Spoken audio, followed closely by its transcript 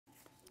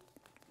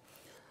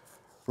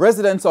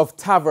Residents of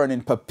Tavern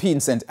in Papine,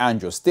 St.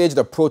 Andrew staged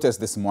a protest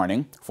this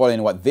morning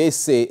following what they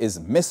say is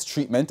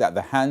mistreatment at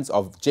the hands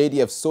of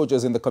JDF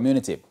soldiers in the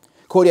community.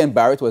 Cody and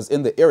Barrett was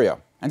in the area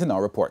and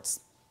now reports.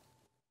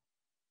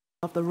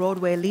 Of the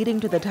roadway leading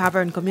to the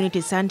Tavern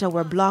Community Center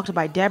were blocked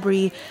by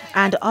debris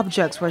and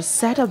objects were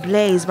set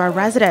ablaze by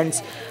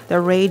residents. The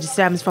rage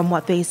stems from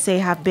what they say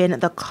have been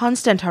the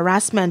constant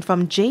harassment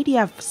from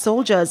JDF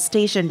soldiers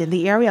stationed in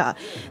the area.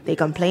 They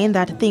complain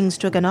that things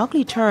took an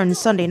ugly turn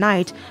Sunday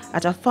night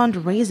at a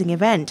fundraising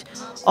event.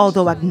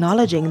 Although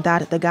acknowledging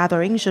that the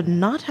gathering should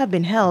not have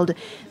been held,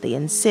 they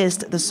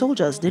insist the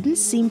soldiers didn't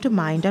seem to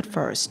mind at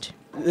first.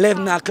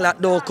 11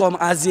 o'clock don't come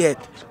as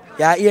yet.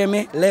 You hear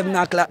me? 11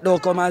 o'clock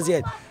don't come as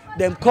yet.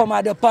 Them come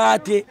at the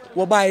party,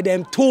 we buy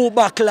them 2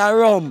 bottles of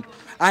rum,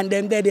 and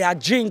them they a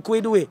drink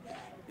with we.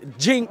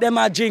 Them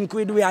a drink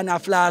with we and a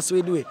flask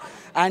with we.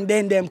 And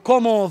then them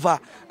come over,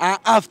 and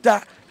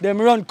after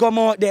them run come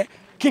out there,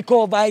 kick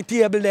over the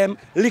table them,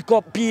 lick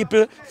up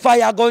people,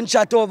 fire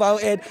gunshot over our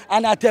head,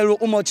 and I tell you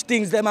how much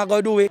things them are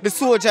going to do it. The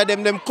soldier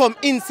them come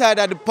inside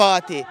of the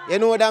party, you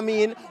know what I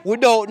mean?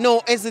 Without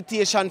no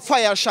hesitation,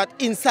 fire shot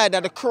inside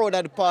of the crowd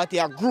of the party,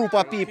 a group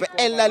of people,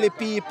 elderly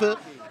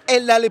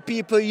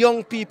people,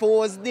 young people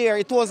was there.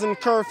 It wasn't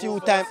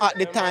curfew time at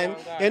the time,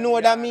 you know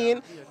what I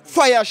mean?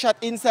 Fire shot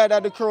inside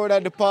of the crowd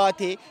of the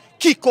party,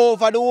 kick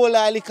over the whole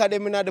liquor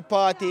them in the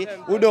party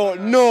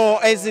without no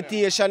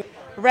hesitation.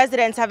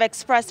 Residents have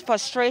expressed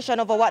frustration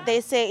over what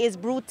they say is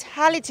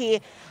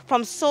brutality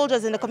from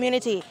soldiers in the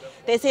community.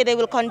 They say they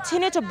will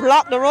continue to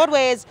block the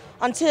roadways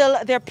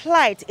until their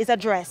plight is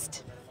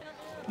addressed.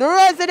 The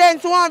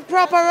residents want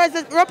proper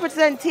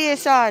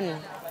representation,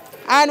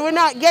 and we're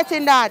not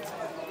getting that.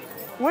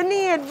 We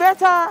need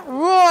better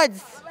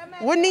roads.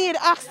 We need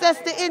access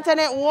to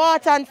internet,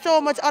 water, and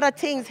so much other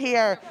things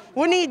here.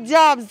 We need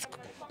jobs.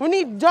 We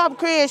need job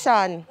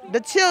creation. The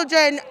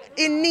children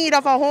in need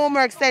of a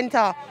homework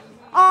center.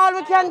 All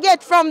we can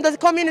get from the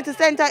community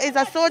center is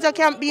a soldier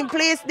camp being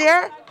placed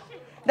there.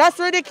 That's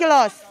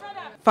ridiculous.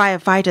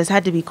 Firefighters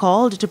had to be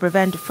called to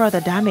prevent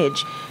further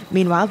damage.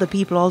 Meanwhile, the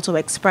people also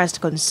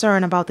expressed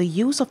concern about the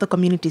use of the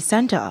community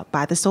center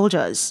by the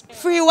soldiers.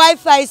 Free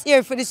Wi-Fi is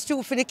here for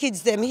the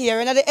kids them here,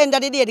 and at the end of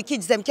the day, the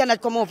kids them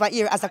cannot come over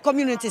here as a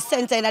community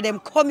center in them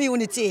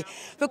community.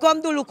 We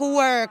come to look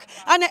work,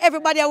 and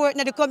everybody work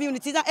in the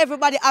community, not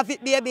everybody have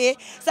it, baby.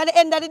 So at the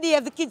end of the day,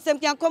 if the kids them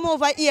can come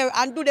over here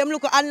and do them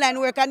look online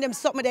work and them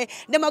something there,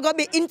 them are going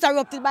to be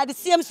interrupted by the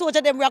same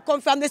soldier them where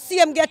come from, the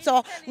same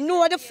ghetto,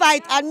 know the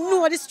fight and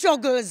know the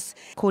struggle.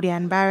 Cody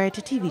and Barrett,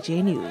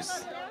 TVJ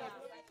News.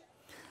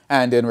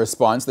 And in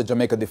response, the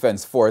Jamaica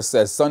Defense Force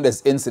says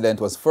Sunday's incident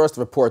was first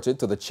reported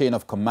to the chain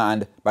of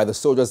command by the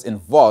soldiers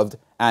involved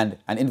and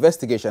an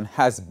investigation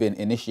has been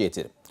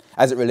initiated.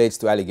 As it relates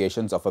to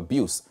allegations of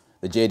abuse,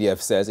 the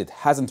JDF says it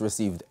hasn't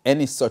received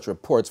any such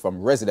reports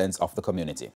from residents of the community.